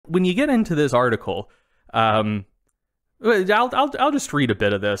when you get into this article, I'll just read a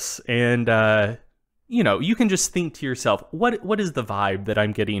bit of this, and you can just think to yourself, what is the vibe that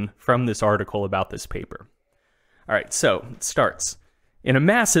I'm getting from this article about this paper? All right, so it starts. In a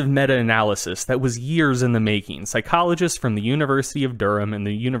massive meta-analysis that was years in the making, psychologists from the University of Durham and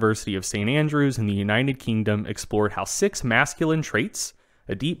the University of St. Andrews in the United Kingdom explored how 6 masculine traits,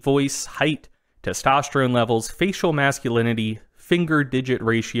 a deep voice, height, testosterone levels, facial masculinity, finger-digit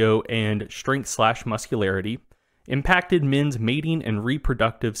ratio, and strength/muscularity, impacted men's mating and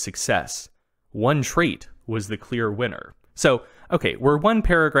reproductive success. One trait was the clear winner. So, okay, we're one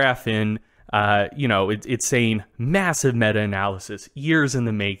paragraph in. It's saying massive meta-analysis, years in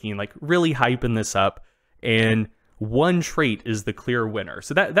the making, like really hyping this up, and one trait is the clear winner.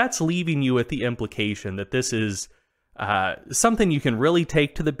 So that's leaving you with the implication that this is something you can really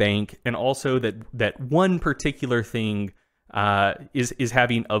take to the bank, and also that one particular thing is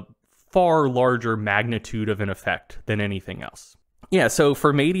having a far larger magnitude of an effect than anything else. Yeah, so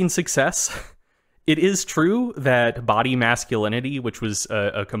for mating success, it is true that body masculinity, which was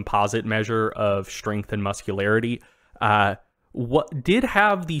a composite measure of strength and muscularity, what did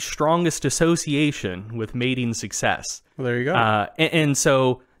have the strongest association with mating success. Well, there you go. And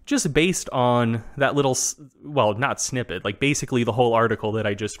so just based on that little, well, not snippet, like basically the whole article that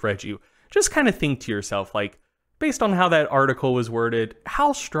I just read you, just kind of think to yourself, like, based on how that article was worded,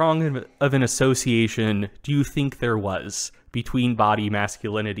 how strong of an association do you think there was between body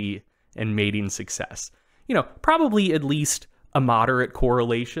masculinity and mating success? Probably at least a moderate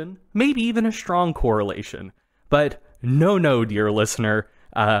correlation, maybe even a strong correlation. But no, dear listener,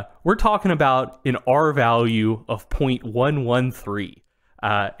 we're talking about an R value of 0.113.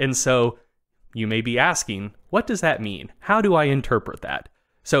 And so you may be asking, what does that mean? How do I interpret that?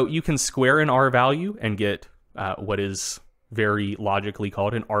 So you can square an R value and get what is very logically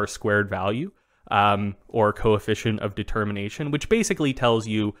called an R squared value, or coefficient of determination, which basically tells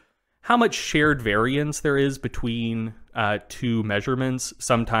you how much shared variance there is between two measurements.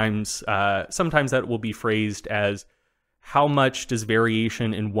 Sometimes that will be phrased as how much does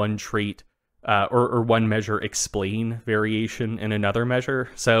variation in one trait or one measure explain variation in another measure.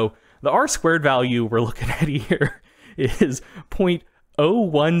 So the R squared value we're looking at here is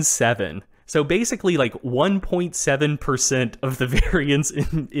 0.017. So basically like 1.7% of the variance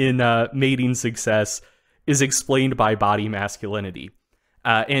in mating success is explained by body masculinity.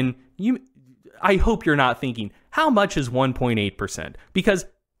 I hope you're not thinking, how much is 1.8%? Because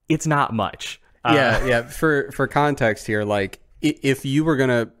it's not much. Yeah. For context here, like if you were going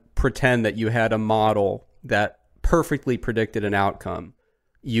to pretend that you had a model that perfectly predicted an outcome,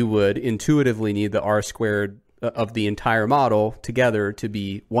 you would intuitively need the R squared of the entire model together to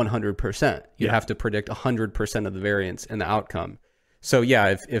be 100%. You'd have to predict 100% of the variance in the outcome. So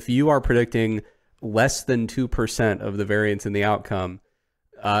yeah, if you are predicting less than 2% of the variance in the outcome,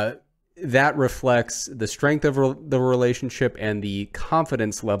 that reflects the strength of the relationship and the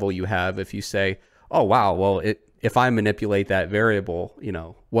confidence level you have if you say, oh, wow, well, if I manipulate that variable,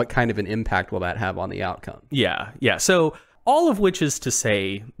 what kind of an impact will that have on the outcome? Yeah. So all of which is to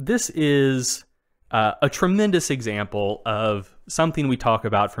say, this is a tremendous example of something we talk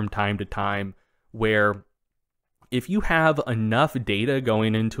about from time to time, where if you have enough data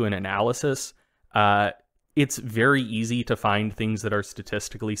going into an analysis, it's very easy to find things that are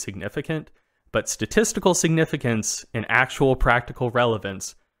statistically significant, but statistical significance and actual practical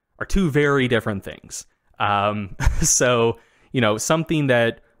relevance are two very different things. So, something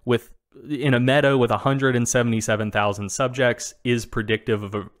that in a meta with 177,000 subjects is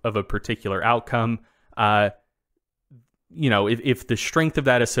predictive of a particular outcome. If the strength of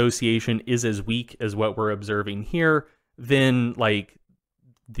that association is as weak as what we're observing here, then like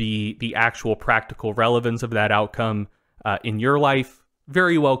the actual practical relevance of that outcome in your life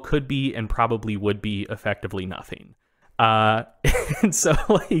very well could be and probably would be effectively nothing. And so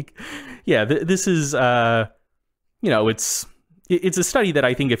this is it's a study that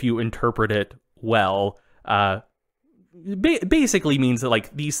I think if you interpret it well, basically means that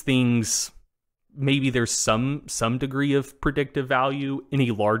like these things, maybe there's some degree of predictive value in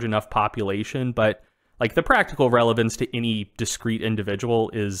a large enough population, but like the practical relevance to any discrete individual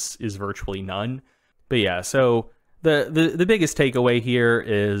is virtually none. But yeah, so the biggest takeaway here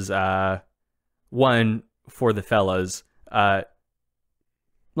is one for the fellas,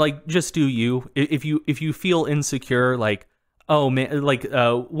 like just do you. If you feel insecure, like, oh man, like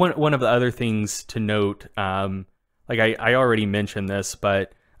one of the other things to note, like I already mentioned this,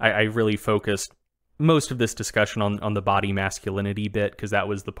 but I really focused most of this discussion on the body masculinity bit, because that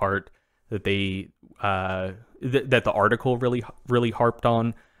was the part that they that the article really harped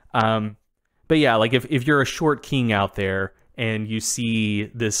on. But yeah, like if you're a short king out there and you see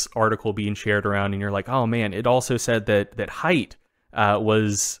this article being shared around and you're like, oh man, it also said that height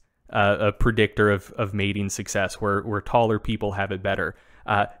was a predictor of mating success, where taller people have it better.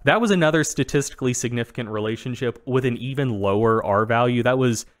 That was another statistically significant relationship with an even lower R value. That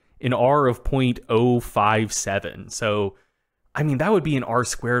was an R of 0.057. So, I mean, that would be an R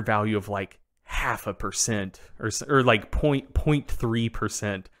squared value of like 0.5% or like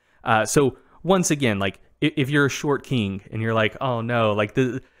 0.3%. So once again, like if you're a short king and you're like, oh no, like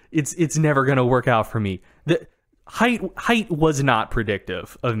it's never going to work out for me. The height was not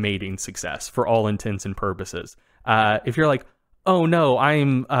predictive of mating success for all intents and purposes. If you're like, oh no,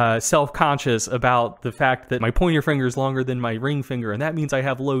 I'm self-conscious about the fact that my pointer finger is longer than my ring finger, and that means I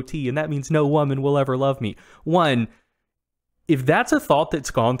have low T, and that means no woman will ever love me. One, if that's a thought that's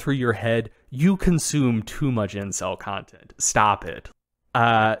gone through your head, you consume too much incel content. Stop it.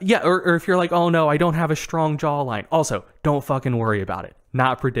 Yeah, or if you're like, oh no, I don't have a strong jawline. Also, don't fucking worry about it.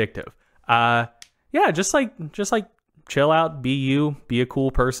 Not predictive. Yeah, just like chill out, be you, be a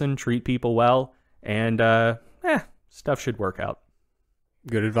cool person, treat people well, and stuff should work out.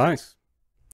 Good advice.